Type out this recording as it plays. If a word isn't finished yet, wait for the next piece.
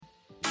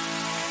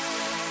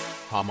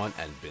Hamann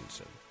and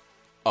Benson,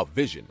 a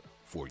vision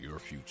for your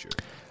future.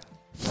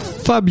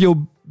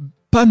 Fabio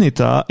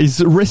Panetta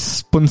is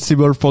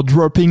responsible for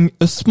dropping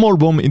a small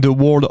bomb in the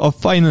world of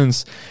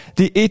finance.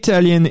 The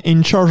Italian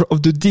in charge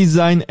of the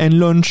design and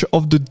launch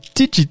of the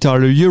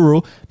digital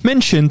euro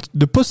mentioned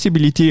the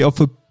possibility of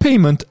a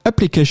payment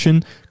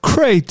application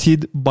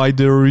created by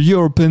the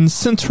European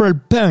Central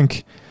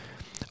Bank.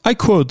 I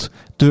quote,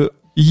 "The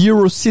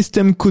euro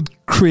system could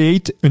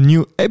create a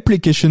new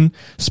application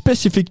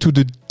specific to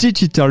the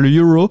digital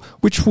euro,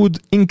 which would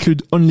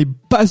include only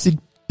basic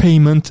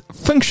payment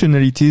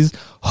functionalities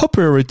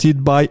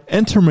operated by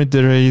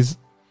intermediaries.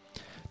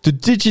 The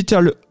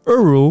digital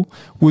euro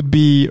would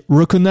be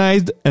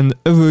recognized and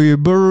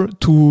available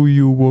to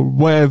you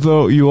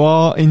wherever you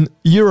are in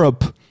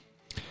Europe,"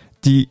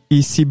 the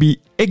ECB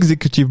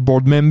Executive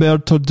Board member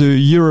told the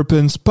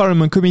European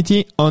Parliament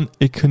Committee on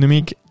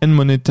Economic and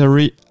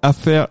Monetary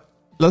Affairs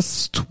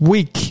last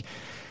week.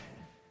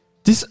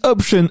 This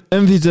option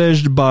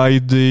envisaged by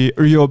the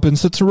European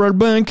Central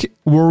Bank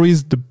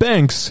worries the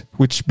banks,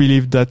 which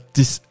believe that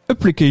this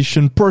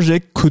application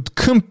project could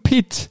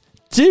compete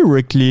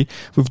directly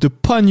with the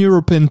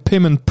Pan-European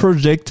Payment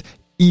Project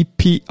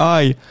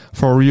EPI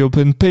for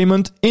European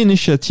Payment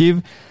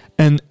Initiative,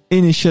 an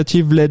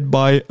initiative led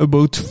by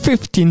about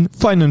 15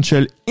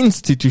 financial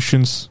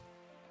institutions.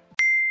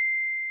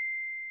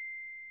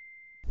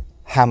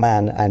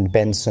 Hamann and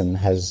Benson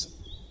has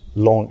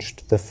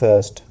launched the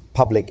first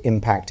public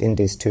impact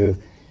index to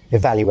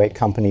evaluate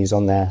companies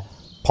on their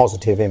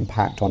positive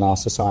impact on our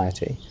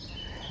society.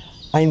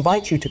 I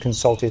invite you to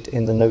consult it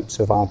in the notes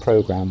of our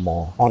program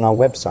or on our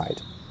website.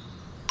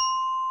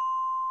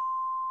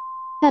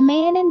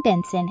 Hamann and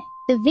Benson,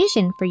 the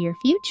vision for your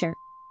future.